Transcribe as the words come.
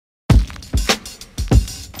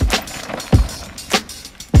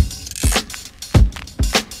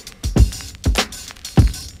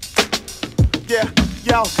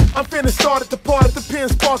out. I'm finna start at the part at the pen,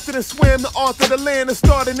 sparked it and swim. The art of the land is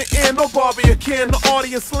starting to end. No Barbie again, the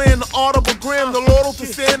audience land, the audible grim, the laurel to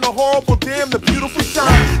sin, the horrible dim, the beautiful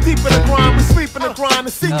shine. Deep in the grind, we sleep in the grind,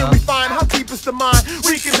 and seeking we find how deep is the mind.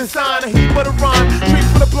 We can design a heap of the rhyme, treat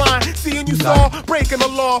for the blind. Seeing you saw, breaking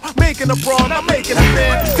the law, making a brawl, not making a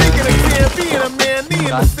man. Thinking again, being a man, knee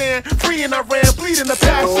in the sand, freeing I ran, bleeding the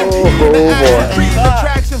passion, eating the action, breathing the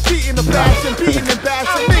traction, beating the passion, beating and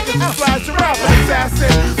bashing, making the flash, a rapper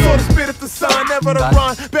assassin. So to spit at the sun, never to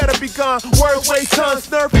run, better be gone. Words weigh tons,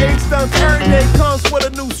 nerve age stunts, every day comes with a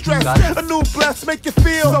new stress, a new bless, make you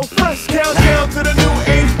feel so fresh. Countdown to the new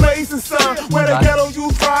age blazing sun, where the ghetto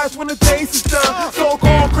youth rise when the days is done.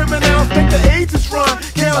 So-called criminals make the ages run.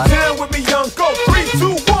 Countdown with me, young, go 3,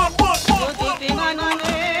 2, 1, 1, 1, 1.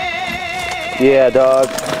 Yeah, dog.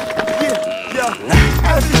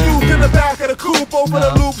 As a youth in the back of the coupe, over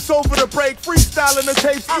the loops, over the break, freestyling the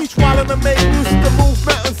tapes, each while in the make music to move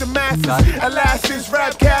mountains and masses. Elastic,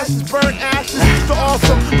 rap caches, burnt ashes, the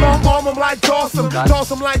awesome, long arm 'em like Dawson,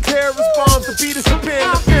 toss 'em like terrorist bombs, the beat is the pen,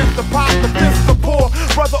 the fifth, the pop, the fist, the poor,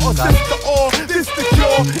 brother or sister, or this the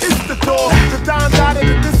cure, it's the door, the Don Dot of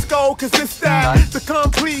the disco, cause it's that, the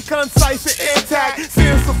complete, concise and intact,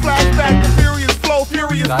 seeing some flashback, the furious flow,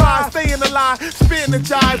 furious vibes, staying alive, spitting the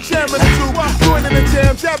jive, jamming the truth, doing in the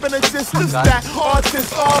jam, jabbing the just that,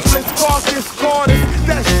 artist, artist, carcass, cordis,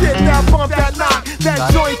 that shit, that bump, that knock,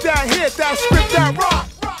 that joint, that hit, that script, that rock.